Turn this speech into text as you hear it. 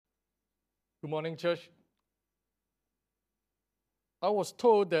Good morning, church. I was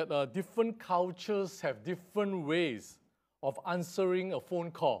told that different cultures have different ways of answering a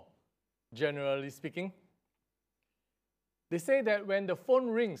phone call, generally speaking. They say that when the phone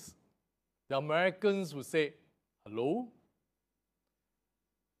rings, the Americans would say, hello.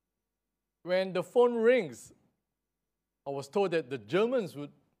 When the phone rings, I was told that the Germans would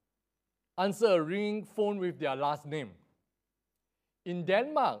answer a ringing phone with their last name. In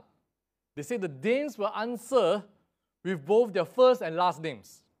Denmark, they say the Danes will answer with both their first and last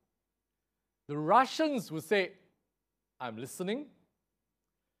names. The Russians would say, I'm listening.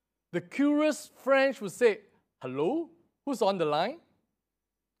 The curious French would say, hello, who's on the line?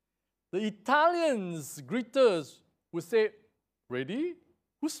 The Italians greeters would say, ready,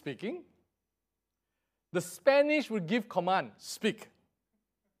 who's speaking? The Spanish would give command, speak.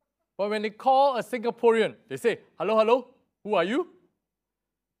 But when they call a Singaporean, they say, hello, hello, who are you?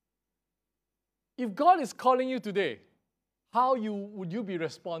 If God is calling you today, how would you be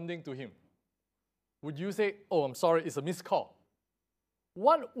responding to Him? Would you say, oh, I'm sorry, it's a missed call?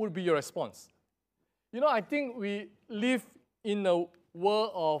 What would be your response? You know, I think we live in a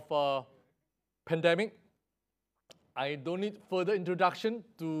world of pandemic. I don't need further introduction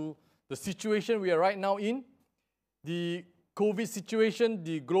to the situation we are right now in. The COVID situation,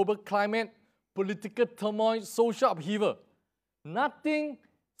 the global climate, political turmoil, social upheaval. Nothing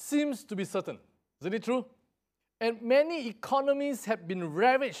seems to be certain. Isn't it true? And many economies have been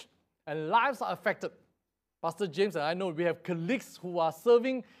ravaged and lives are affected. Pastor James and I know we have colleagues who are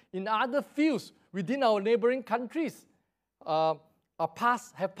serving in other fields within our neighboring countries have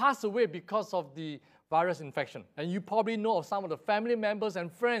passed away because of the virus infection. And you probably know of some of the family members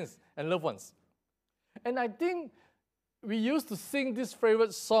and friends and loved ones. And I think we used to sing this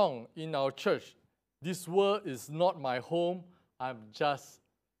favorite song in our church. This world is not my home, I'm just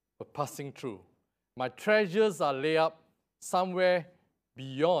passing through. My treasures are laid up somewhere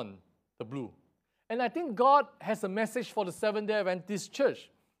beyond the blue. And I think God has a message for the Seventh-day Adventist Church.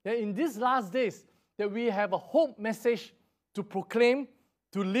 That in these last days, that we have a hope message to proclaim,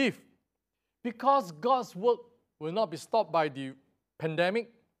 to live. Because God's work will not be stopped by the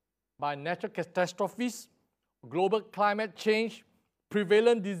pandemic, by natural catastrophes, global climate change,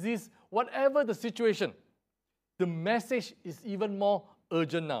 prevalent disease, whatever the situation. The message is even more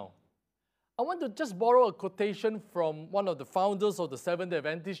urgent now. I want to just borrow a quotation from one of the founders of the Seventh-day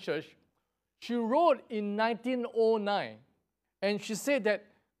Adventist Church. She wrote in 1909, and she said that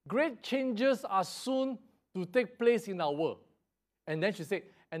great changes are soon to take place in our world. And then she said,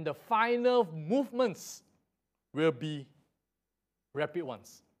 and the final movements will be rapid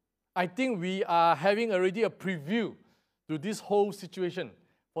ones. I think we are having already a preview to this whole situation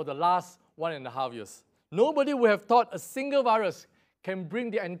for the last 1.5 years. Nobody would have thought a single virus can bring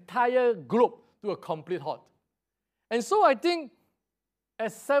the entire globe to a complete halt. And so I think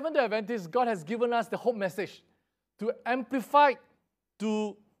as Seventh-day Adventists, God has given us the hope message to amplify,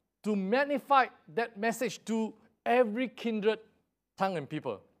 to magnify that message to every kindred tongue and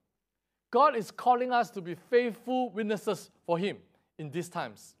people. God is calling us to be faithful witnesses for Him in these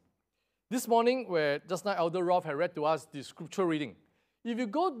times. This morning, where just now Elder Rolf had read to us the scripture reading, if you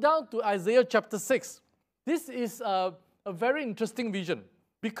go down to Isaiah chapter 6, this is a very interesting vision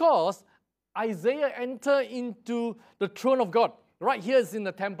because Isaiah entered into the throne of God. Right here is in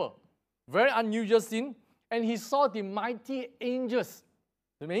the temple. Very unusual scene. And he saw the mighty angels,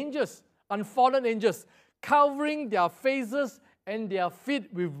 unfallen angels, covering their faces and their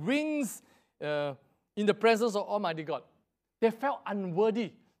feet with wings in the presence of Almighty God. They felt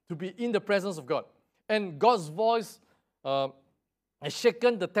unworthy to be in the presence of God. And God's voice had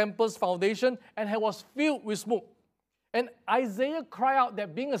shaken the temple's foundation and was filled with smoke. And Isaiah cried out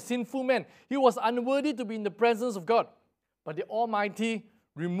that being a sinful man, he was unworthy to be in the presence of God. But the Almighty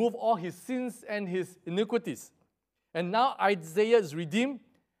removed all his sins and his iniquities. And now Isaiah is redeemed,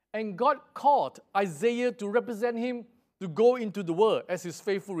 and God called Isaiah to represent him to go into the world as his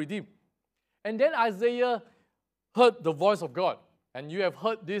faithful redeemed. And then Isaiah heard the voice of God. And you have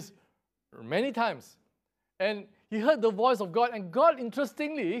heard this many times. And he heard the voice of God, and God,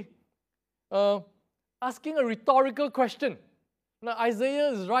 interestingly, asking a rhetorical question. Now, Isaiah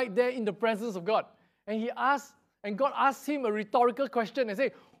is right there in the presence of God. And God asked him a rhetorical question and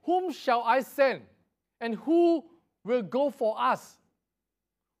said, whom shall I send? And who will go for us?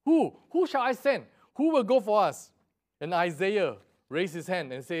 Who? Who shall I send? Who will go for us? And Isaiah raised his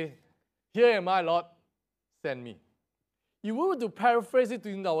hand and said, here am I, Lord, send me. If we were to paraphrase it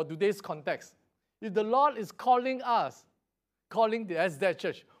in our today's context, if the Lord is calling us, calling the SDA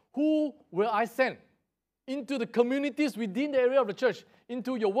Church, who will I send? into the communities within the area of the church,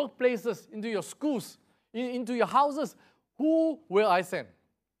 into your workplaces, into your schools, into your houses. Who will I send?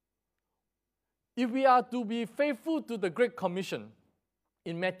 If we are to be faithful to the Great Commission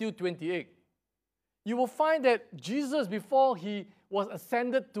in Matthew 28, you will find that Jesus, before he was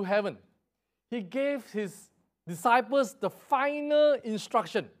ascended to heaven, he gave his disciples the final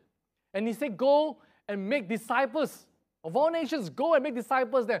instruction. And he said, go and make disciples of all nations. Go and make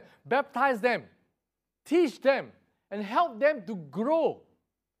disciples there, baptize them, teach them, and help them to grow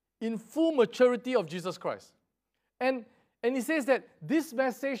in full maturity of Jesus Christ. And he says that this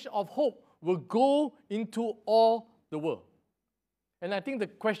message of hope will go into all the world. And I think the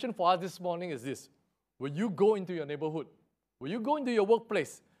question for us this morning is this: will you go into your neighborhood? Will you go into your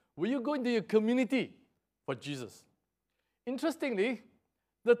workplace? Will you go into your community for Jesus? Interestingly,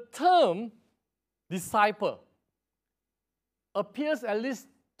 the term disciple appears at least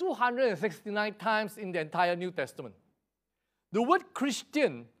 269 times in the entire New Testament. The word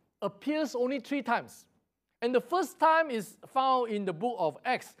Christian appears only 3 times. And the first time is found in the book of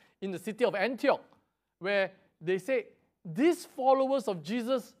Acts in the city of Antioch, where they say, these followers of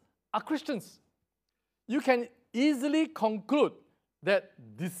Jesus are Christians. You can easily conclude that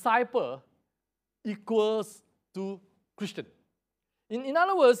disciple equals to Christian. In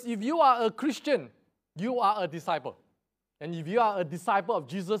other words, if you are a Christian, you are a disciple. And if you are a disciple of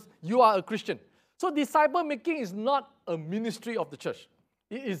Jesus, you are a Christian. So disciple making is not a ministry of the church.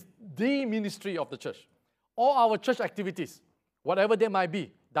 It is the ministry of the church. All our church activities, whatever they might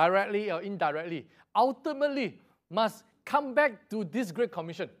be, directly or indirectly, ultimately must come back to this Great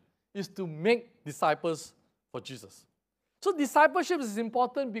Commission, is to make disciples for Jesus. So discipleship is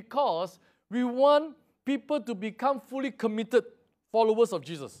important because we want people to become fully committed followers of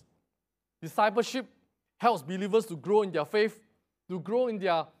Jesus. Discipleship helps believers to grow in their faith, to grow in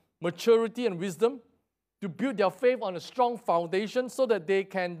their maturity and wisdom, to build their faith on a strong foundation so that they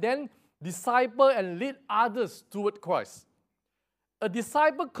can then disciple and lead others toward Christ. A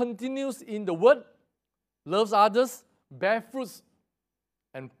disciple continues in the word, loves others, bears fruits,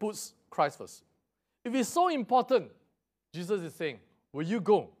 and puts Christ first. If it's so important, Jesus is saying, will you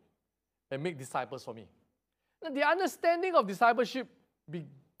go and make disciples for me? Now, the understanding of discipleship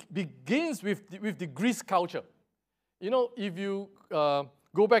begins with the Greek culture. You know, if you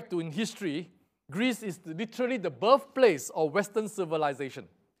go back to in history, Greece is literally the birthplace of Western civilization.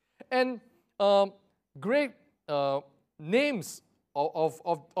 And great names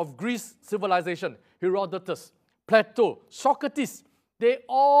of Greece civilization, Herodotus, Plato, Socrates, they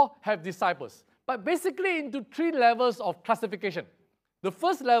all have disciples. But basically into 3 levels of classification. The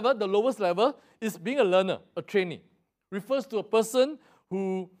first level, the lowest level, is being a learner, a trainee. Refers to a person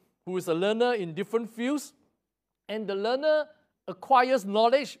who is a learner in different fields, and the learner acquires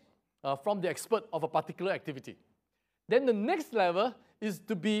knowledge from the expert of a particular activity. Then the next level is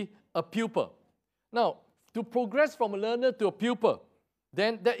to be a pupil. Now, to progress from a learner to a pupil,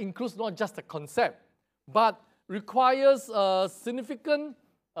 then that includes not just the concept, but requires a significant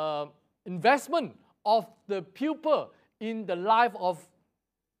investment of the pupil in the life of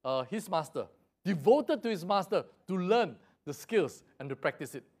his master, devoted to his master to learn the skills and to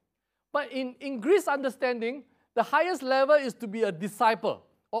practice it. But in Greece understanding, the highest level is to be a disciple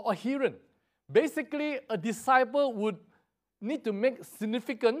or adherent. Basically, a disciple would need to make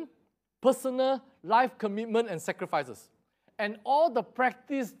significant personal life commitment and sacrifices. And all the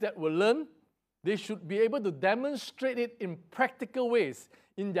practice that we learn, they should be able to demonstrate it in practical ways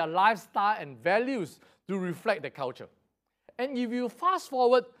in their lifestyle and values to reflect the culture. And if you fast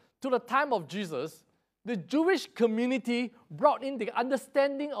forward to the time of Jesus, the Jewish community brought in the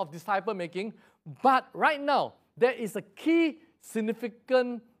understanding of disciple making, but right now, there is a key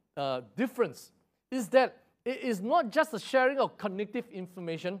significant difference, is that it is not just a sharing of cognitive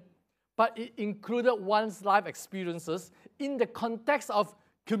information, but it included one's life experiences in the context of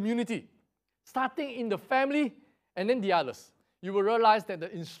community, starting in the family and then the others. You will realize that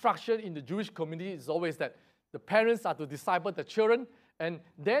the instruction in the Jewish community is always that the parents are to disciple the children, and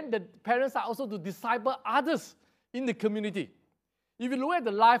then the parents are also to disciple others in the community. If you look at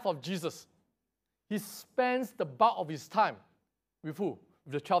the life of Jesus, he spends the bulk of his time with who?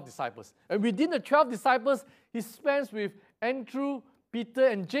 With the 12 disciples. And within the 12 disciples, he spends with Andrew, Peter,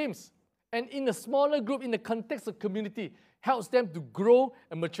 and James. And in a smaller group, in the context of community, helps them to grow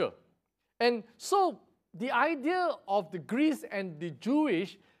and mature. And so the idea of the Greeks and the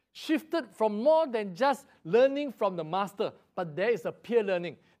Jewish shifted from more than just learning from the master, but there is a peer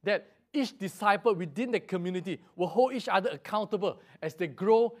learning that each disciple within the community will hold each other accountable as they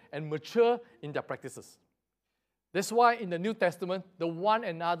grow and mature in their practices. That's why in the New Testament, the one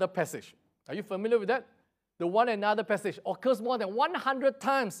another passage, are you familiar with that? the one another passage occurs more than 100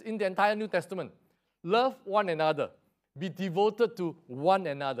 times in the entire New Testament. Love one another. Be devoted to one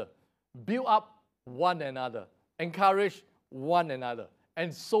another. Build up one another. Encourage one another.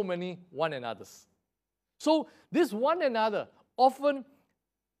 And so many one another's. So this one another often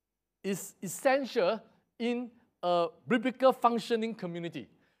is essential in a biblical functioning community.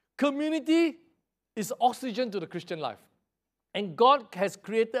 Community is oxygen to the Christian life. And God has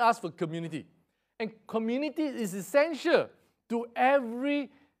created us for community. And community is essential to every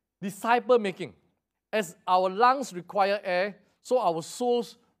disciple making. As our lungs require air, so our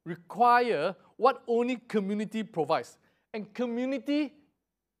souls require what only community provides. And community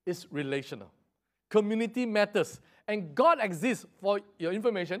is relational. Community matters. And God exists, for your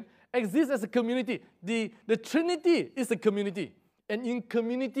information, exists as a community. The Trinity is a community. And in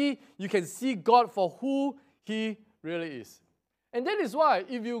community, you can see God for who He really is. And that is why,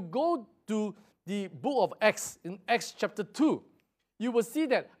 if you go to the book of Acts, in Acts chapter 2, you will see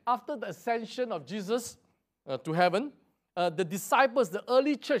that after the ascension of Jesus to heaven, the disciples, the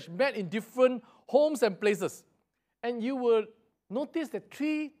early church, met in different homes and places. And you will notice that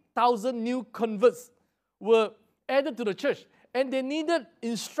 3,000 new converts were added to the church. And they needed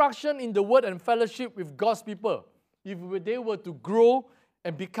instruction in the word and fellowship with God's people if they were to grow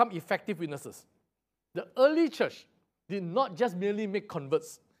and become effective witnesses. The early church did not just merely make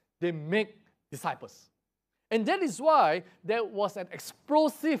converts, they make disciples. And that is why there was an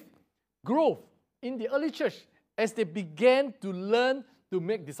explosive growth in the early church as they began to learn to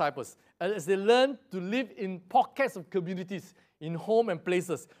make disciples, as they learned to live in pockets of communities, in home and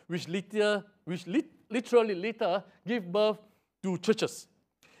places, which literally later give birth to churches.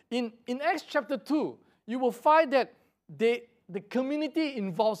 In Acts chapter 2, you will find that the community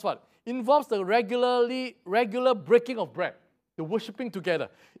involves what? Involves the regular breaking of bread, the worshiping together.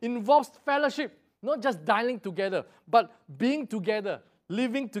 Involves fellowship, not just dining together, but being together,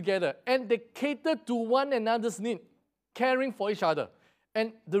 living together. And they cater to one another's need, caring for each other.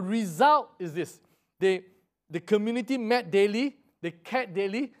 And the result is this. The community met daily, they cared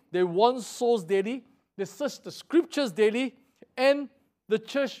daily, they won souls daily, they searched the scriptures daily, and the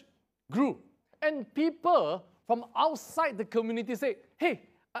church grew. And people from outside the community say, hey,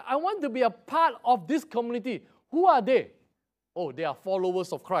 I want to be a part of this community. Who are they? Oh, they are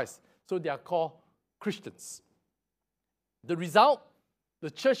followers of Christ. So they are called Christians. The result, the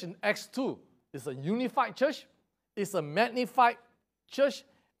church in Acts 2 is a unified church, is a magnified church,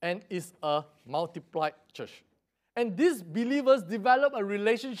 and is a multiplied church. And these believers develop a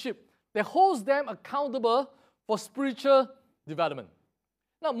relationship that holds them accountable for spiritual development.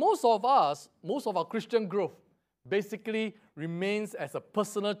 Now, most of our Christian growth basically remains as a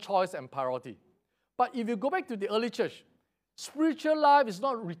personal choice and priority. But if you go back to the early church, spiritual life is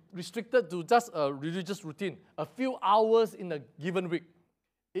not restricted to just a religious routine, a few hours in a given week.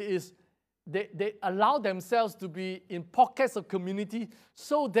 It is, they allow themselves to be in pockets of community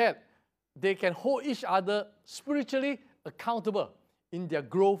so that they can hold each other spiritually accountable in their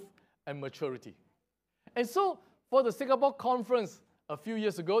growth and maturity. And so, for the Singapore conference a few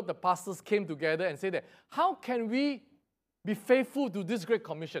years ago, the pastors came together and said that, how can we be faithful to this great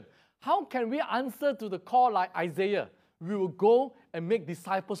commission? How can we answer to the call like Isaiah? We will go and make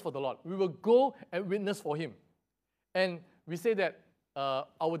disciples for the Lord. We will go and witness for Him. And we say that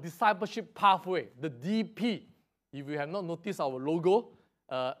our discipleship pathway, the DP, if you have not noticed our logo,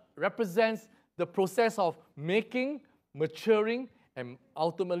 represents the process of making, maturing, and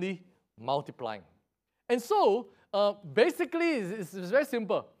ultimately multiplying. And so, basically, it's very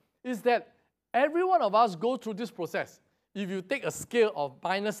simple. Is that every one of us go through this process. If you take a scale of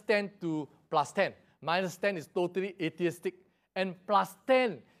 -10 to +10, -10 is totally atheistic, and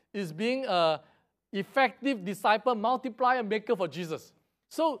 +10 is being an effective disciple, multiplier, maker for Jesus.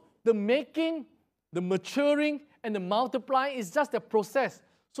 So the making, the maturing, and the multiplying is just a process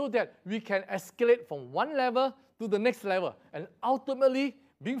so that we can escalate from one level to the next level and ultimately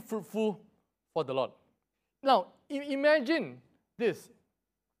being fruitful for the Lord. Now, imagine this,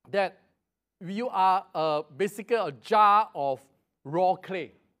 that you are basically a jar of raw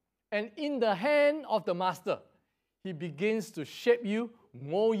clay. And in the hand of the master, he begins to shape you,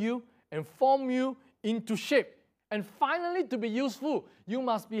 mold you, and form you into shape. And finally, to be useful, you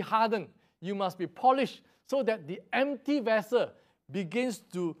must be hardened. You must be polished so that the empty vessel begins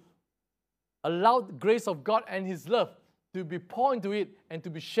to allow the grace of God and His love to be poured into it and to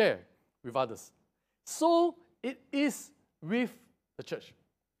be shared with others. So it is with the church.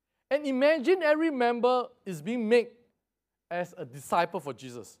 And imagine every member is being made as a disciple for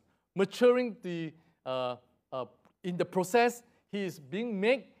Jesus. Maturing in the process, he is being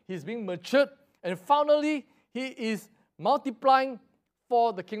made, he is being matured, and finally, He is multiplying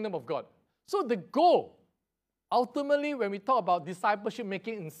for the kingdom of God. So the goal, ultimately, when we talk about discipleship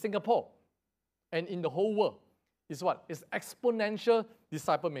making in Singapore and in the whole world, is what? It's exponential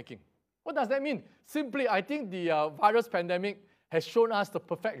disciple making. What does that mean? Simply, I think the virus pandemic has shown us the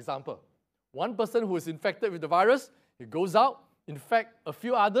perfect example. One person who is infected with the virus, he goes out, infect a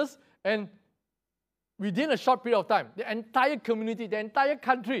few others, and within a short period of time, the entire community, the entire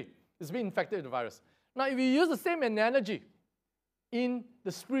country is being infected with the virus. Now, if we use the same analogy in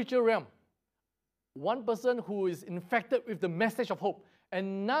the spiritual realm, one person who is infected with the message of hope,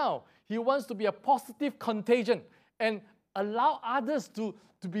 and now he wants to be a positive contagion and allow others to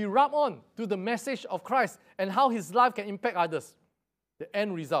be rubbed on to the message of Christ and how his life can impact others. The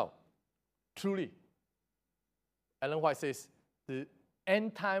end result, truly, Ellen White says, the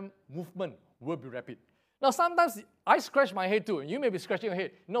end time movement will be rapid. Now, sometimes I scratch my head too, and you may be scratching your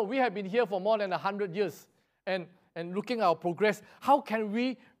head. No, we have been here for more than 100 years and looking at our progress. How can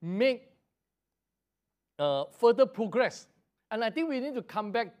we make further progress? And I think we need to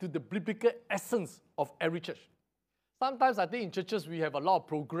come back to the biblical essence of every church. Sometimes I think in churches we have a lot of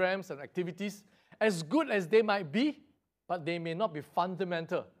programs and activities, as good as they might be, but they may not be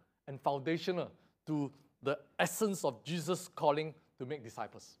fundamental and foundational to the essence of Jesus' calling to make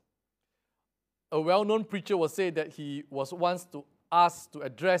disciples. A well-known preacher will say that he was once asked to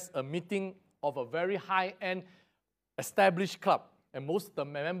address a meeting of a very high-end established club, and most of the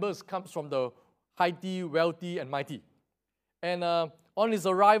members come from the high-tea, wealthy, and mighty. And on his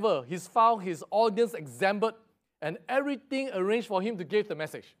arrival, he found his audience assembled and everything arranged for him to give the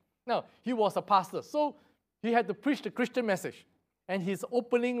message. Now, he was a pastor, so he had to preach the Christian message. And his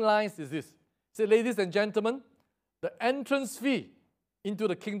opening lines is this. He said, "Ladies and gentlemen, the entrance fee into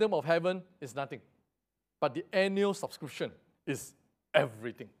the kingdom of heaven is nothing, but the annual subscription is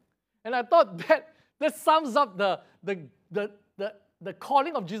everything." And I thought that sums up the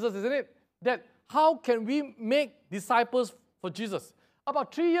calling of Jesus, isn't it? That how can we make disciples for Jesus?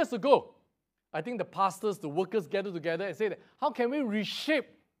 About 3 years ago, I think the pastors, the workers gathered together and said, how can we reshape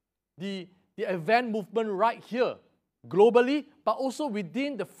the event movement right here, globally, but also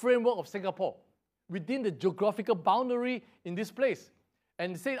within the framework of Singapore, within the geographical boundary in this place?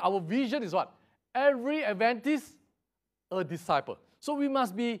 And say our vision is what? Every Adventist, a disciple. So we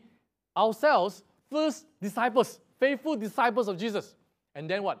must be ourselves first disciples, faithful disciples of Jesus. And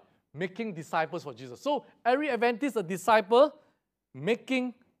then what? Making disciples for Jesus. So every Adventist, a disciple,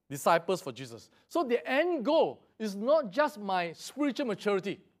 making disciples for Jesus. So the end goal is not just my spiritual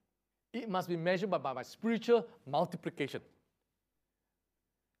maturity. It must be measured by my spiritual multiplication.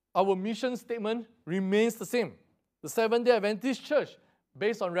 Our mission statement remains the same. The Seventh-day Adventist Church,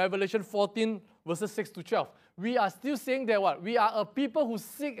 based on Revelation 14, verses 6 to 12. We are still saying that what? We are a people who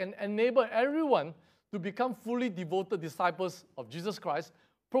seek and enable everyone to become fully devoted disciples of Jesus Christ,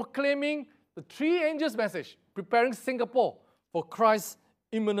 proclaiming the three angels' message, preparing Singapore for Christ's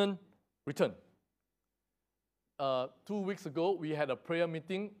imminent return. 2 weeks ago, we had a prayer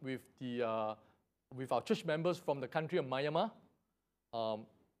meeting with our church members from the country of Myanmar.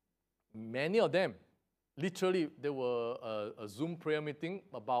 Many of them, literally, there were a Zoom prayer meeting,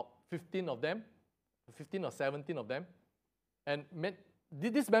 about 15 of them, 15 or 17 of them. And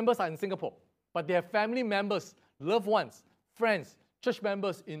these members are in Singapore, but they have family members, loved ones, friends, church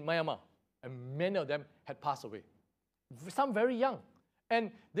members in Myanmar. And many of them had passed away. Some very young.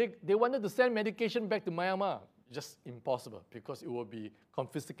 And they wanted to send medication back to Myanmar. Just impossible, because it will be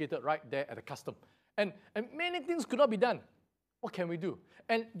confiscated right there at the custom. And many things could not be done. What can we do?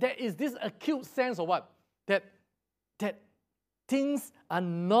 And there is this acute sense of what? That things are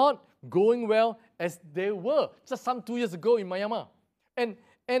not going well as they were just some 2 years ago in Myanmar. And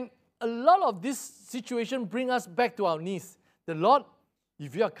a lot of this situation bring us back to our knees. The Lord,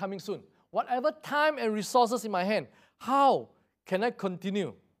 if you are coming soon, whatever time and resources in my hand, how can I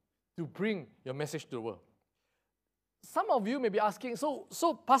continue to bring your message to the world? Some of you may be asking, so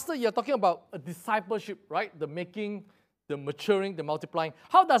Pastor, you're talking about a discipleship, right? The making, the maturing, the multiplying.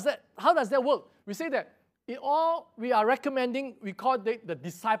 How does that work? We say that we are recommending, we call it the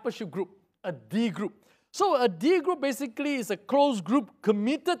discipleship group, a D group. So a D group basically is a closed group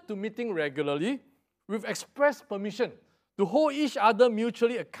committed to meeting regularly with express permission to hold each other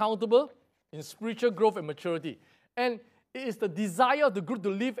mutually accountable in spiritual growth and maturity. And it is the desire of the group to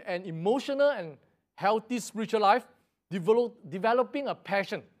live an emotional and healthy spiritual life, developing a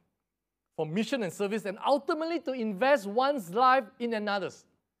passion for mission and service, and ultimately to invest one's life in another's.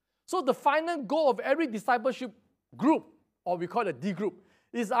 So the final goal of every discipleship group, or we call it a D group,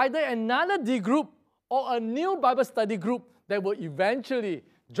 is either another D group or a new Bible study group that will eventually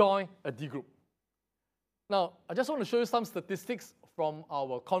join a D group. Now, I just want to show you some statistics from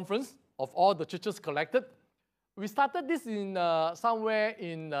our conference of all the churches collected. We started this in somewhere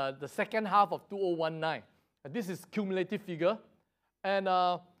in the second half of 2019. This is cumulative figure. And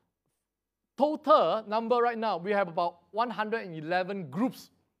total number right now, we have about 111 groups,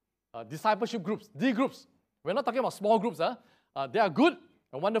 discipleship groups, D groups. We're not talking about small groups. They are good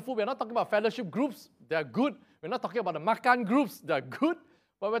and wonderful. We're not talking about fellowship groups. They are good. We're not talking about the makan groups. They are good.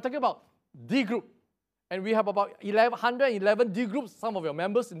 But we're talking about D group. And we have about 111 D groups. Some of your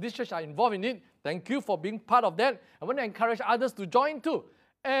members in this church are involved in it. Thank you for being part of that. I want to encourage others to join too.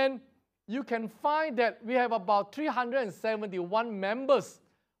 And you can find that we have about 371 members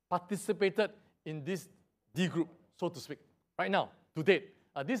participated in this D group, so to speak, right now, to date.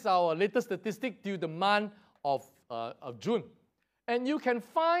 This is our latest statistic till the month of June. And you can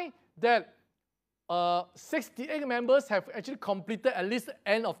find that 68 members have actually completed at least the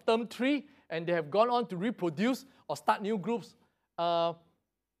end of term 3, and they have gone on to reproduce or start new groups. About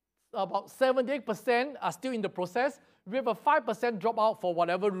 78% are still in the process. We have a 5% dropout for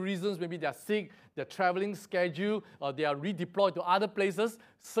whatever reasons. Maybe they're sick, their traveling schedule, or they are redeployed to other places,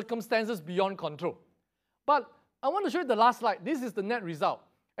 circumstances beyond control. But I want to show you the last slide. This is the net result.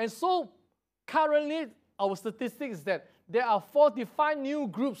 And so currently, our statistics is that there are 45 new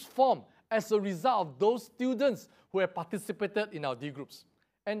groups formed as a result of those students who have participated in our D groups.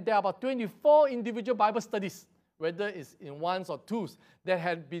 And there are about 24 individual Bible studies, whether it's in ones or twos, that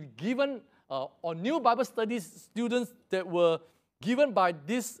had been given, or new Bible studies students that were given by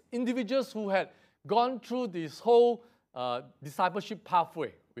these individuals who had gone through this whole discipleship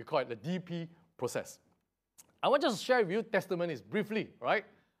pathway. We call it the DP process. I want just to share with you testimonies briefly, right?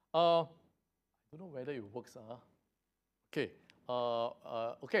 I don't know whether it works. Okay,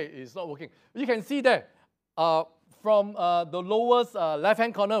 okay, it's not working. You can see there, from the lowest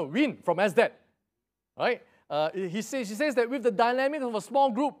left-hand corner, Win from SDAT, right? She says that with the dynamic of a small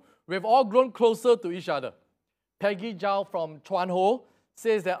group, we have all grown closer to each other. Peggy Zhao from Chuan Ho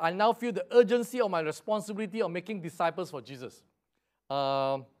says that I now feel the urgency of my responsibility of making disciples for Jesus.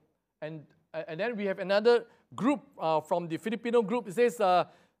 And then we have another group from the Filipino group. It says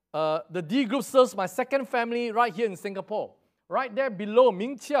the D group serves my second family right here in Singapore. Right there below,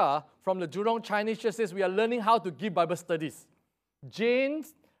 Ming Chia from the Jurong Chinese Church says we are learning how to give Bible studies. Jane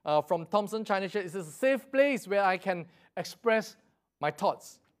from Thompson Chinese Church, it's a safe place where I can express my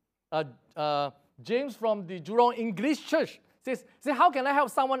thoughts. James from the Jurong English Church says, how can I help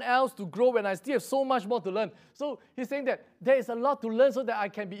someone else to grow when I still have so much more to learn? So he's saying that there is a lot to learn so that I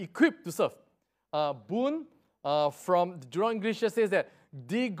can be equipped to serve. Boone from the Jurong English Church says that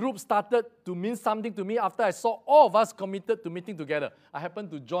D group started to mean something to me after I saw all of us committed to meeting together. I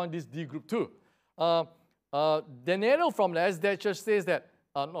happened to join this D group too. Daniel from the SDAT Church says that,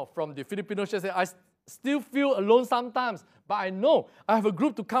 no, from the Filipino Church says, I still feel alone sometimes, but I know I have a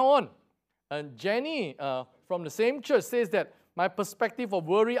group to count on. And Jenny from the same church says that my perspective of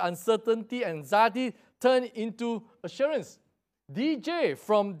worry, uncertainty, anxiety turned into assurance. DJ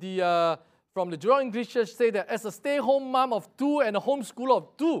from the Jurong English Church says that as a stay-home mom of 2 and a homeschooler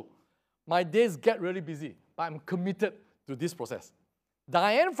of 2, my days get really busy, but I'm committed to this process.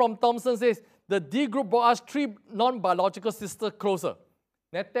 Diane from Thompson says the D group brought us 3 non-biological sisters closer.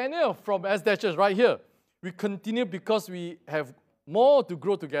 Nathaniel from SDAT Church right here, we continue because we have more to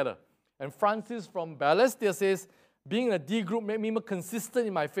grow together. And Francis from Balestier says, being a D group made me more consistent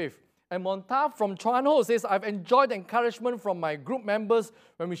in my faith. And Montav from Chuan Ho says, I've enjoyed encouragement from my group members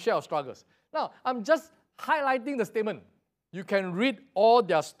when we share our struggles. Now, I'm just highlighting the statement. You can read all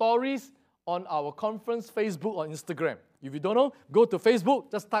their stories on our conference Facebook or Instagram. If you don't know, go to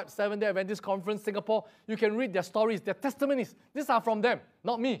Facebook, just type Seventh-day Adventist Conference Singapore. You can read their stories, their testimonies. These are from them,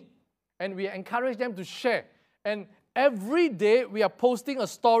 not me. And we encourage them to share. And every day, we are posting a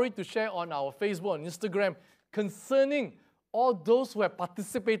story to share on our Facebook and Instagram concerning all those who have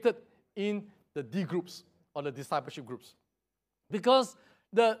participated in the D groups or the discipleship groups. Because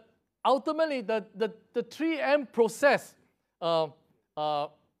ultimately, the 3M process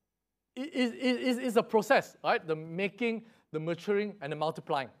is a process, right? The making, the maturing, and the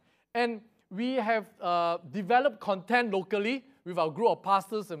multiplying. And we have developed content locally with our group of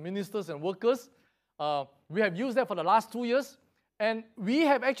pastors and ministers and workers. We have used that for the last 2 years. And we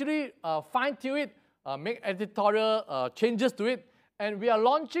have actually fine-tuned it, make editorial changes to it. And we are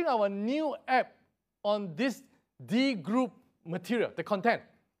launching our new app on this D group material, the content.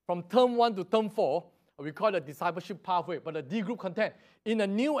 From term 1 to term 4, we call it a discipleship pathway, but the D group content. In a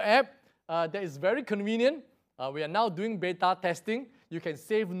new app that is very convenient, we are now doing beta testing. You can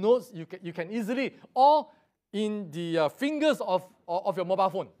save notes, you can easily, or in the fingers of your mobile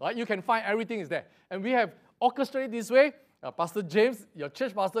phone, right? You can find everything is there. And we have orchestrated this way. Pastor James, your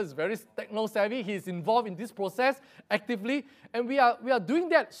church pastor, is very techno-savvy. He is involved in this process actively. And we are doing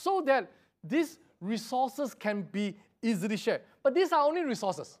that so that these resources can be easily shared. But these are only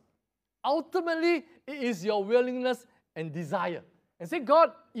resources. Ultimately, it is your willingness and desire. And say,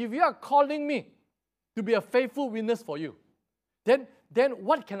 God, if you are calling me to be a faithful witness for you, then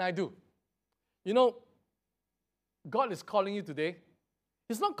what can I do? You know, God is calling you today.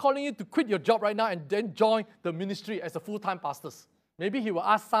 He's not calling you to quit your job right now and then join the ministry as a full-time pastor. Maybe he will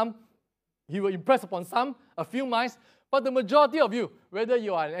ask some, he will impress upon some, a few months, but the majority of you, whether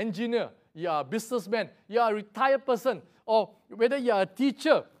you are an engineer, you are a businessman, you are a retired person, or whether you are a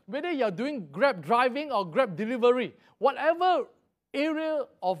teacher, whether you are doing Grab driving or Grab delivery, whatever area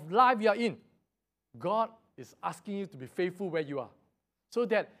of life you are in, God is asking you to be faithful where you are. So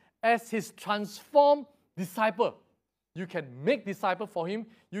that as His transformed disciple, you can make disciples for Him,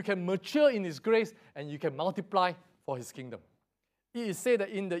 you can mature in His grace, and you can multiply for His kingdom. It is said that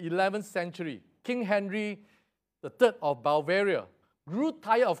in the 11th century, King Henry III of Bavaria grew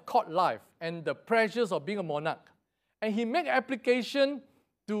tired of court life and the pressures of being a monarch. And he made application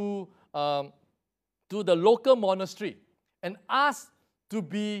to the local monastery and asked to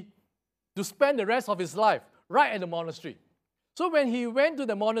spend the rest of his life right at the monastery. So when he went to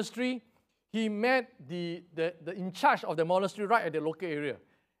the monastery, he met the in charge of the monastery right at the local area.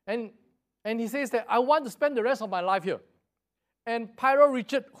 And he says that, I want to spend the rest of my life here. And Prior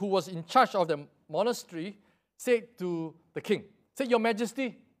Richard, who was in charge of the monastery, said to the king, said, Your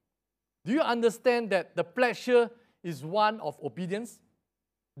Majesty, do you understand that the pledge here is one of obedience?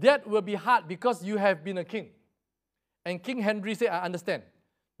 That will be hard because you have been a king. And King Henry said, I understand.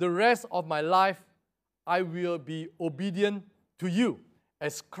 The rest of my life, I will be obedient to you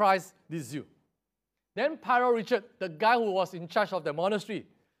as Christ leads you. Then Prior Richard, the guy who was in charge of the monastery,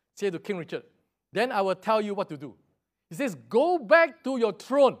 said to King Richard, then I will tell you what to do. He says, go back to your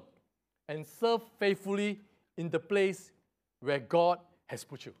throne and serve faithfully in the place where God has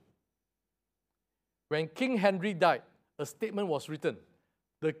put you. When King Henry died, a statement was written,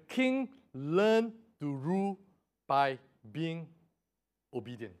 the king learned to rule by being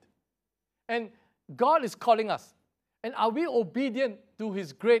obedient. And God is calling us. And are we obedient to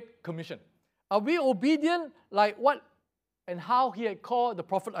His great commission? Are we obedient like what and how He had called the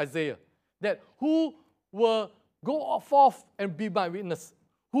prophet Isaiah? That who will go forth and be my witness?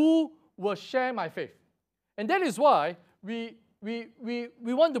 Who will share my faith? And that is why we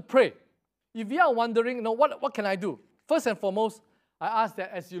want to pray. If you are wondering, what can I do? First and foremost, I ask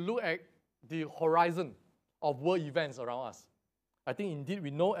that as you look at the horizon of world events around us, I think indeed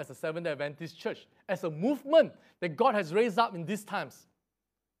we know as a Seventh-day Adventist church, as a movement that God has raised up in these times,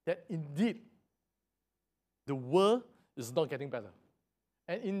 that indeed the world is not getting better.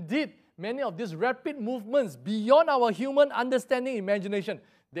 And indeed, many of these rapid movements beyond our human understanding, imagination,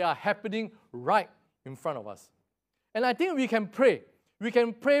 they are happening right in front of us. And I think we can pray. We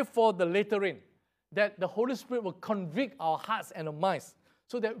can pray for the later rain, that the Holy Spirit will convict our hearts and our minds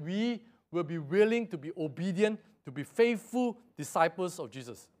so that we will be willing to be obedient, to be faithful disciples of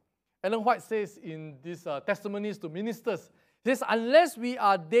Jesus. Ellen White says in these testimonies to ministers, he says, unless we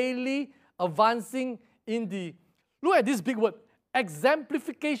are daily advancing in the, look at this big word,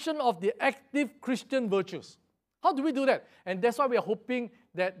 exemplification of the active Christian virtues. How do we do that? And that's why we are hoping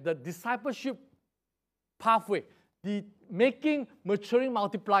that the discipleship pathway, the making, maturing,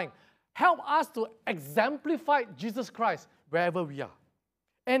 multiplying, help us to exemplify Jesus Christ wherever we are.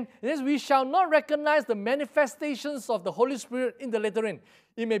 And yes, we shall not recognize the manifestations of the Holy Spirit in the later end.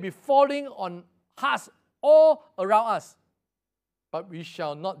 It may be falling on hearts all around us, but we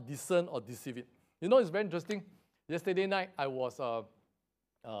shall not discern or deceive it. You know, it's very interesting. Yesterday night, I was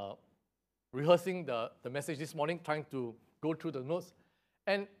rehearsing the message this morning, trying to go through the notes.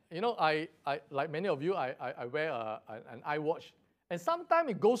 And, you know, I like many of you, I wear an iWatch. And sometimes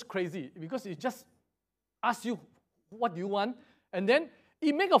it goes crazy because it just asks you, what do you want? And then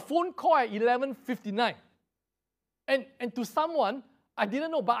it make a phone call at 11:59. And to someone, I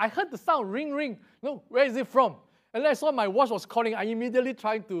didn't know, but I heard the sound, ring, ring. No, where is it from? And then I saw my watch was calling. I immediately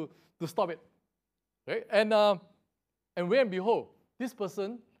tried to stop it. Okay? And lo and behold, this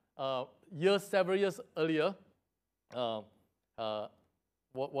person, several years earlier,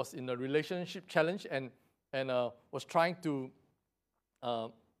 was in a relationship challenge and was trying to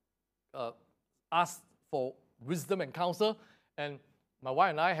ask for wisdom and counsel. And my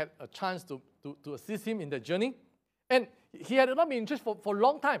wife and I had a chance to assist him in the journey. And he had not been in church for a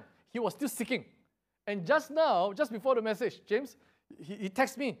long time. He was still seeking. And just now, just before the message, James, he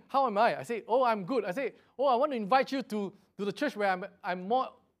texts me, how am I? I say, oh, I'm good. I say, oh, I want to invite you to the church where I'm more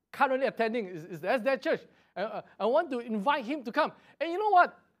currently attending, is that church. I want to invite him to come. And you know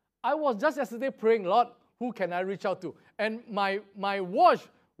what? I was just yesterday praying, Lord, who can I reach out to? And my watch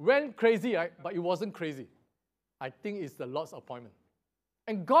went crazy, right? But it wasn't crazy. I think it's the Lord's appointment.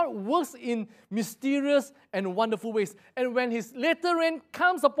 And God works in mysterious and wonderful ways. And when His latter rain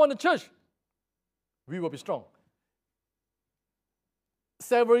comes upon the church, we will be strong.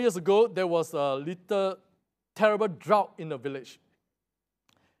 Several years ago, there was a little terrible drought in the village.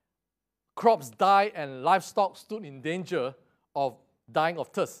 Crops died and livestock stood in danger of dying of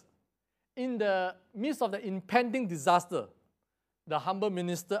thirst. In the midst of the impending disaster, the humble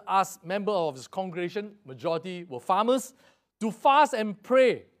minister asked members of his congregation, majority were farmers, to fast and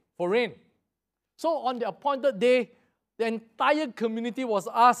pray for rain. So on the appointed day, the entire community was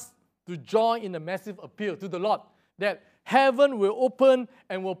asked to join in a massive appeal to the Lord that heaven will open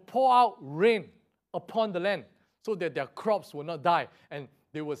and will pour out rain upon the land so that their crops will not die and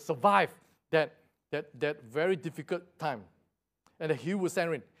they will survive that very difficult time. And that He will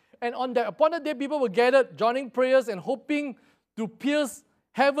send rain. And on that appointed day, people were gathered, joining prayers and hoping to pierce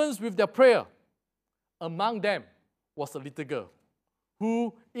heavens with their prayer. Among them was a little girl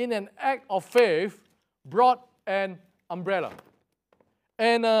who, in an act of faith, brought an umbrella.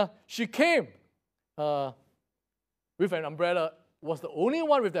 And she came with an umbrella, was the only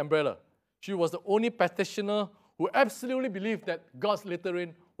one with the umbrella. She was the only practitioner who absolutely believed that God's latter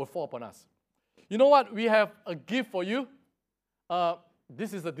rain will fall upon us. You know what? We have a gift for you.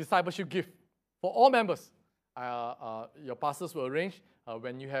 This is a discipleship gift for all members. Your pastors will arrange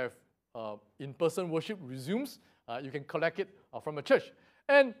when you have in-person worship resumes, you can collect it from a church.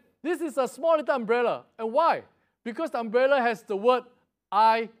 And this is a small little umbrella. And why? Because the umbrella has the word,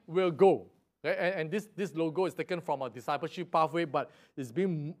 I will go. Okay? And this logo is taken from a discipleship pathway, but it's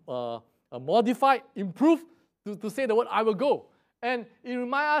been modified, improved to say the word, I will go. And it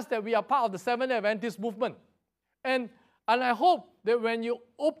reminds us that we are part of the Seventh-day Adventist movement. And I hope that when you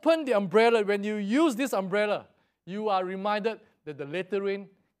open the umbrella, when you use this umbrella, you are reminded that the latter rain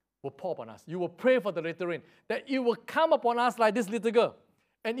will pour upon us. You will pray for the latter rain, that it will come upon us like this little girl,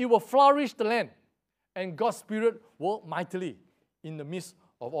 and it will flourish the land, and God's Spirit will mightily in the midst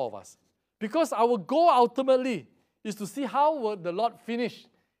of all of us. Because our goal ultimately is to see how will the Lord finish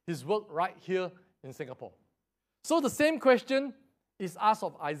His work right here in Singapore. So the same question is asked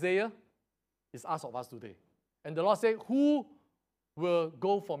of Isaiah, is asked of us today. And the Lord said, who will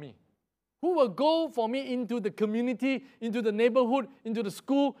go for me? Who will go for me into the community, into the neighborhood, into the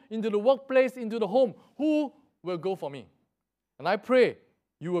school, into the workplace, into the home? Who will go for me? And I pray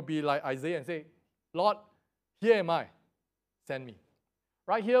you will be like Isaiah and say, Lord, here am I, send me.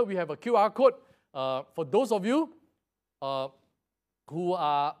 Right here we have a QR code. For those of you who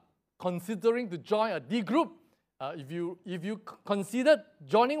are considering to join a D group, if you considered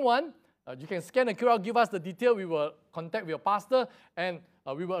joining one, you can scan the QR, give us the detail, we will contact with your pastor, and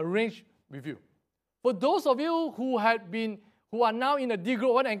we will arrange with you. For those of you who are now in a D group,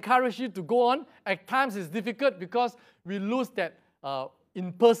 I want to encourage you to go on. At times it's difficult because we lose that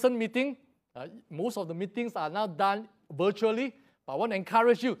in-person meeting. Most of the meetings are now done virtually, but I want to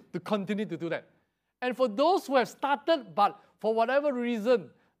encourage you to continue to do that. And for those who have started, but for whatever reason,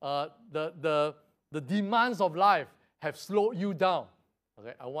 the demands of life have slowed you down,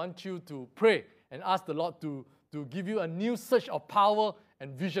 okay, I want you to pray and ask the Lord to give you a new surge of power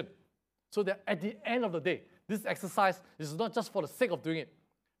and vision, so that at the end of the day, this exercise is not just for the sake of doing it,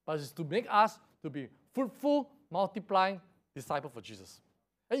 but it's to make us to be fruitful, multiplying disciples for Jesus.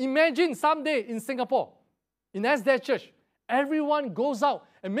 And imagine someday in Singapore, in SDA Church, everyone goes out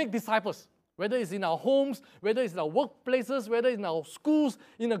and make disciples, whether it's in our homes, whether it's in our workplaces, whether it's in our schools,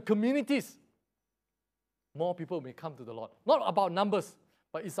 in our communities. More people may come to the Lord. Not about numbers,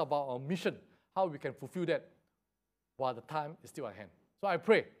 but it's about our mission, how we can fulfill that while the time is still at hand. So I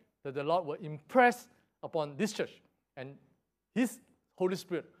pray that the Lord will impress upon this church and His Holy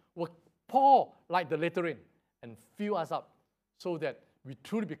Spirit will pour like the latter rain and fill us up so that we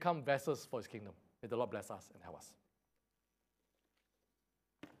truly become vessels for His kingdom. May the Lord bless us and help us.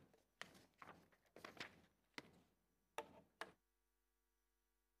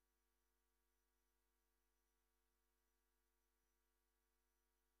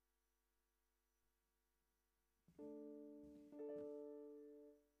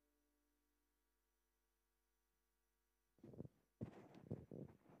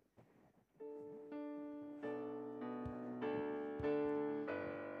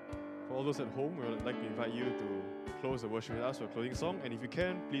 For all those at home, we would like to invite you to close the worship with us for a closing song. And if you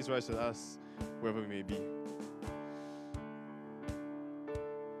can, please rise with us wherever we may be.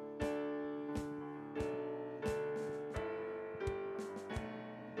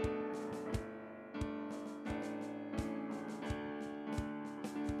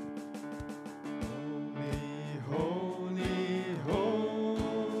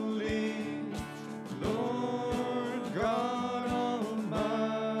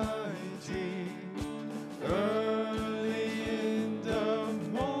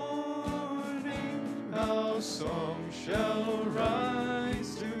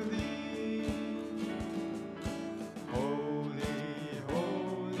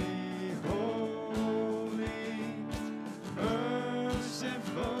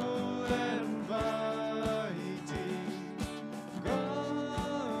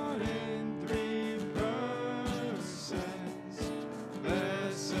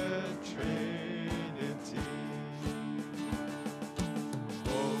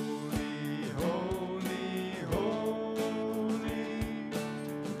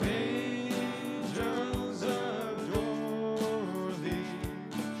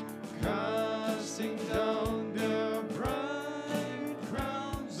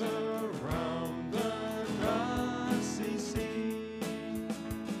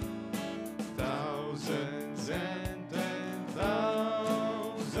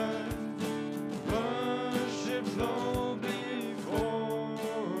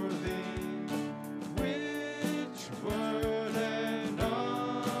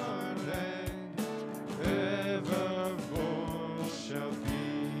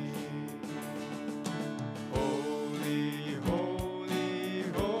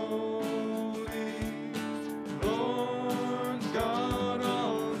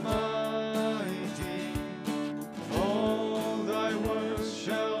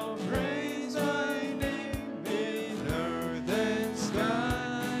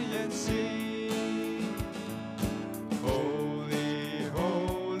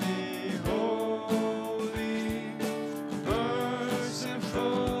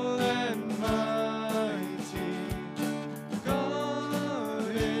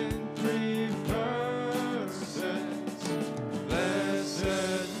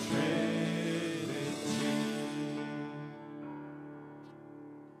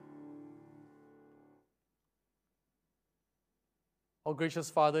 Our gracious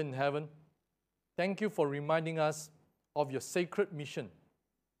Father in heaven, thank you for reminding us of your sacred mission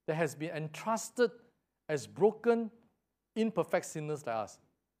that has been entrusted as broken, imperfect sinners like us.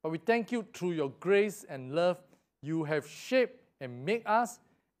 But we thank you through your grace and love, you have shaped and made us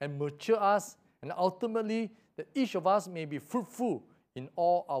and mature us, and ultimately that each of us may be fruitful in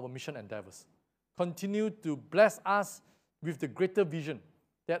all our mission endeavors. Continue to bless us with the greater vision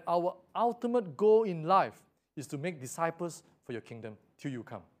that our ultimate goal in life is to make disciples for your kingdom till you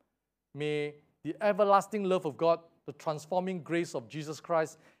come. May the everlasting love of God, the transforming grace of Jesus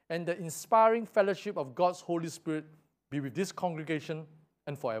Christ, and the inspiring fellowship of God's Holy Spirit be with this congregation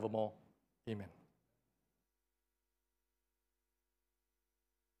and forevermore. Amen.